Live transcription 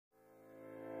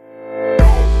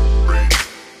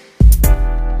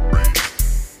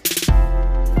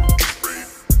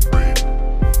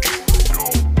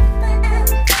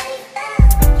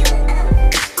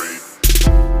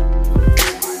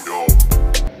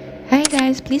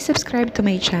guys, please subscribe to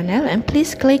my channel and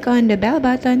please click on the bell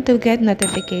button to get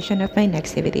notification of my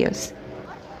next videos.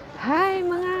 Hi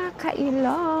mga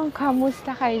ka-ilong!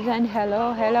 Kamusta kayo dyan?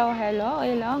 Hello,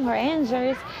 Ilong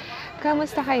Rangers!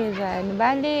 Kamusta kayo dyan?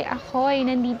 Bale, ako ay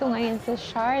nandito ngayon sa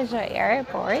Sharjah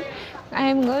Airport.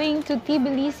 I'm going to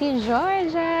Tbilisi,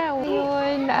 Georgia.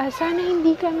 Ayun, sana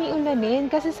hindi kami ulanin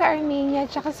kasi sa Armenia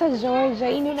at sa Georgia,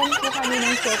 inulan po kami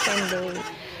ng second day.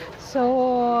 So,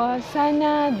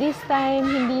 sana this time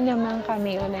hindi naman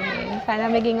kami ulanin.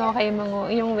 Sana maging okay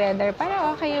yung weather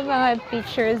para okay yung mga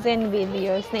pictures and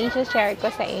videos na i-share ko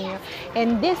sa inyo.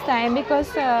 And this time, because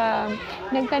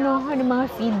nagtanong ako ng mga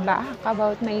feedback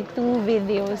about my 2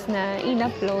 videos na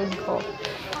in-upload ko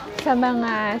sa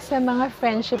mga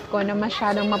friendship ko na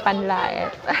masyadong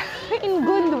mapanlait. In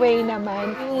good way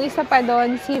naman. Yung isa pa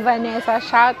doon, si Vanessa,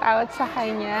 shout out sa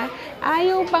kanya.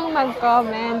 Ayaw pang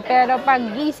mag-comment, pero pag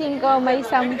gising ko, may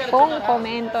 10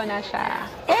 komento na siya.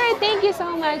 Pero thank you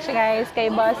so much guys, kay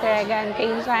Boss Regan,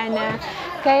 kay jhoana,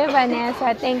 kay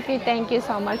Vanessa. Thank you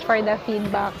so much for the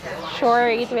feedback. Sure,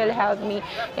 it will help me.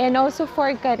 And also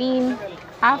for Karim,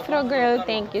 Afro Girl,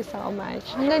 thank you so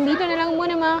much. Hanggang dito na lang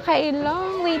muna mga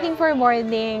ka-ilong. Waiting for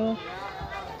boarding.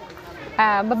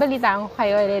 Babalitaan ko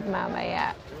kayo ulit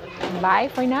mamaya.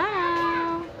 Bye for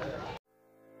now!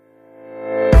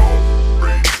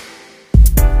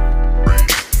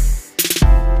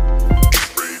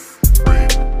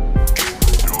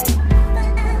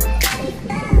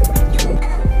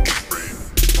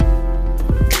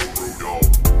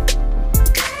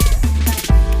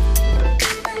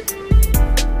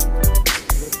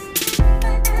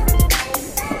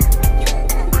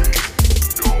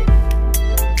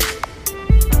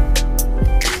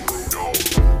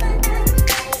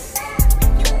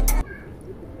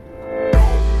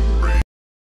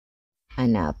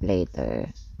 Hanap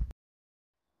later.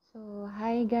 So,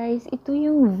 hi guys. Ito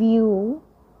yung view.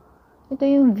 Ito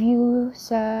yung view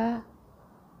sa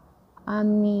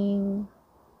aming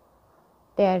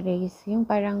terrace. Yung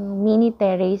parang mini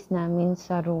terrace namin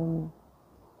sa room.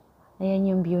 Ayan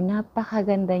yung view.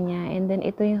 Napakaganda niya. And then,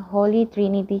 ito yung Holy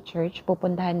Trinity Church.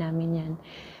 Pupuntahan namin yan.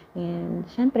 And,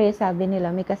 syempre, sabi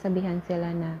nila, may kasabihan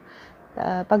sila na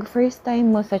pag first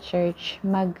time mo sa church,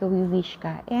 mag-wish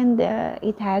ka. And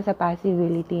it has a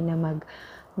possibility na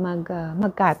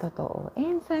magkatotoo.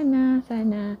 And sana,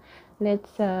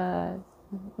 let's,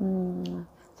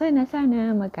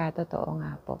 sana magkatotoo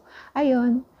nga po.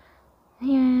 Ayun.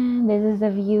 Ayan, this is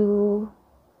the view.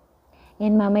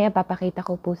 And mamaya papakita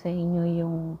ko po sa inyo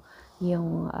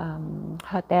yung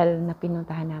hotel na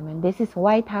pinuntahan namin. This is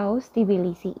Whitehouse,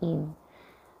 Tbilisi Inn.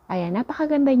 Ayan,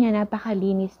 napakaganda niya,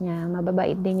 napakalinis niya,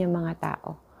 mababait din yung mga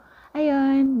tao.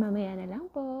 Ayun, mamaya na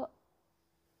lang po.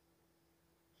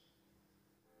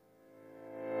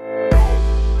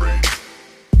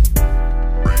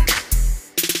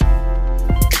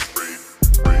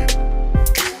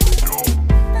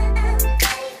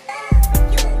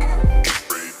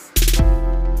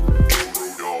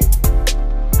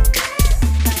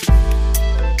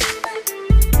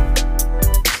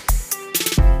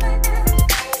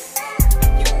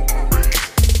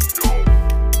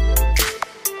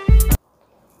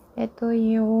 Ito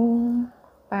yung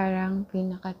parang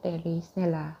pinaka-terrace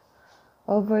nila.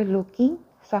 Overlooking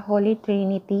sa Holy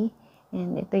Trinity.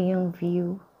 And ito yung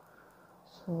view.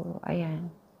 So, ayan.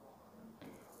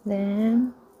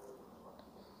 Then,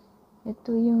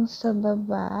 ito yung sa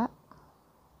baba.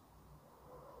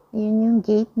 Ayan yung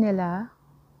gate nila.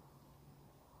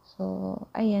 So,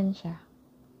 ayan siya.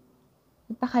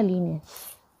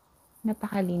 Napakalinis.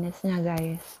 Napakalinis na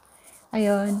guys.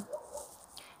 Ayun.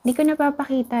 Hindi ko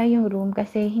napapakita yung room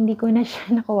kasi hindi ko na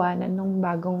siya nakuhanan nung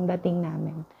bagong dating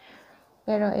namin.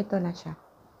 Pero ito na siya.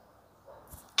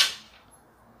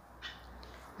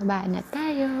 Baba na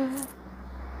tayo.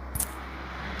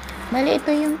 Bali, ito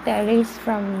yung terrace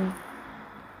from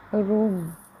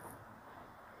room.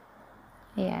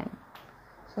 Ayan.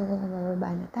 So,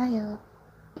 bababa na tayo.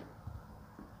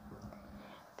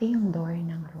 Ito yung door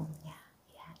ng room niya.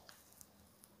 Ayan.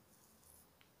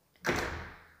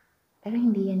 Pero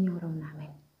hindi yan yung room namin.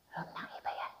 Room ng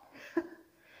iba yan.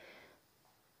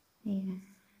 Ayan.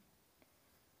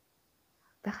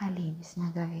 Napakalinis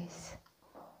na guys.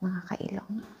 Mga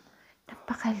ka-ilong.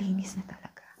 Napakalinis na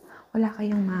talaga. Wala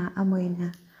kayong maamoy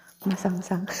na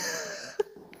masamsam.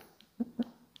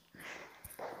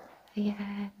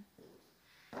 Ayan.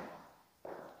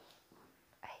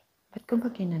 Ay, ba't ko ba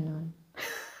ginanon?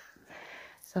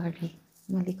 Sorry.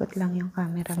 Malikot lang yung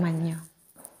cameraman niyo.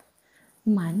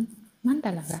 Man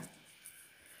talaga.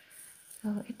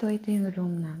 So, ito yung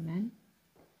room namin.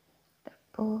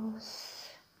 Tapos,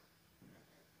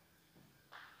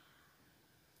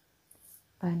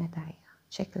 Paano tayo?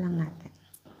 Check lang natin.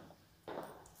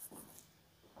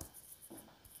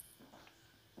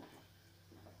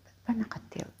 Ba't pa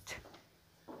naka-tilt?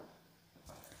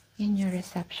 Yan yung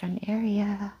reception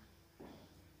area.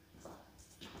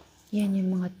 Yan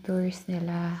yung mga tours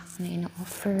nila na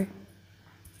ino-offer.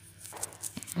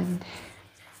 And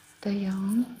ito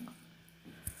yung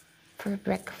for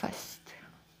breakfast.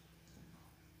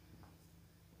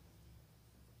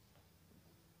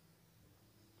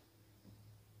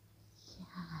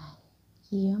 Yan.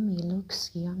 Yummy.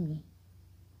 Looks yummy.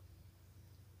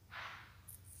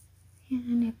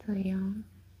 Yan, ito yung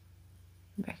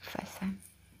breakfast.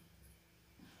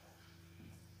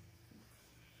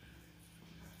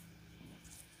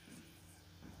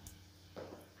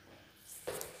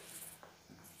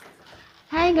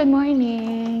 Hi, good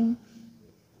morning.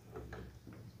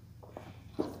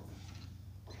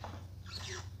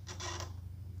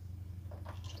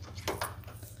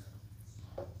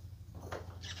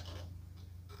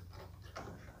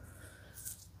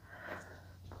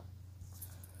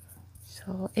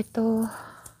 So, ito,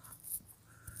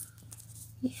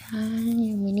 yan,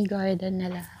 yung mini garden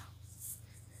nila.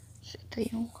 So, ito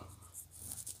yung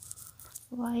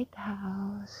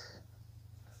whitehouse.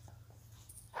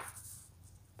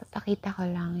 Papakita ko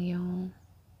lang yung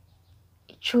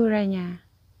itsura niya.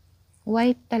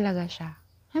 White talaga siya.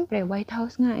 Siyempre,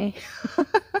 whitehouse nga eh.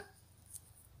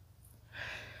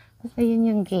 Basta yun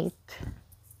yung gate.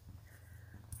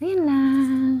 Ayun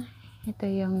lang. Ito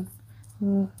yung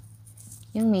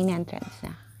main entrance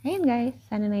na. Ayun guys,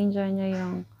 sana na-enjoy nyo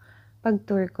yung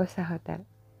pag-tour ko sa hotel.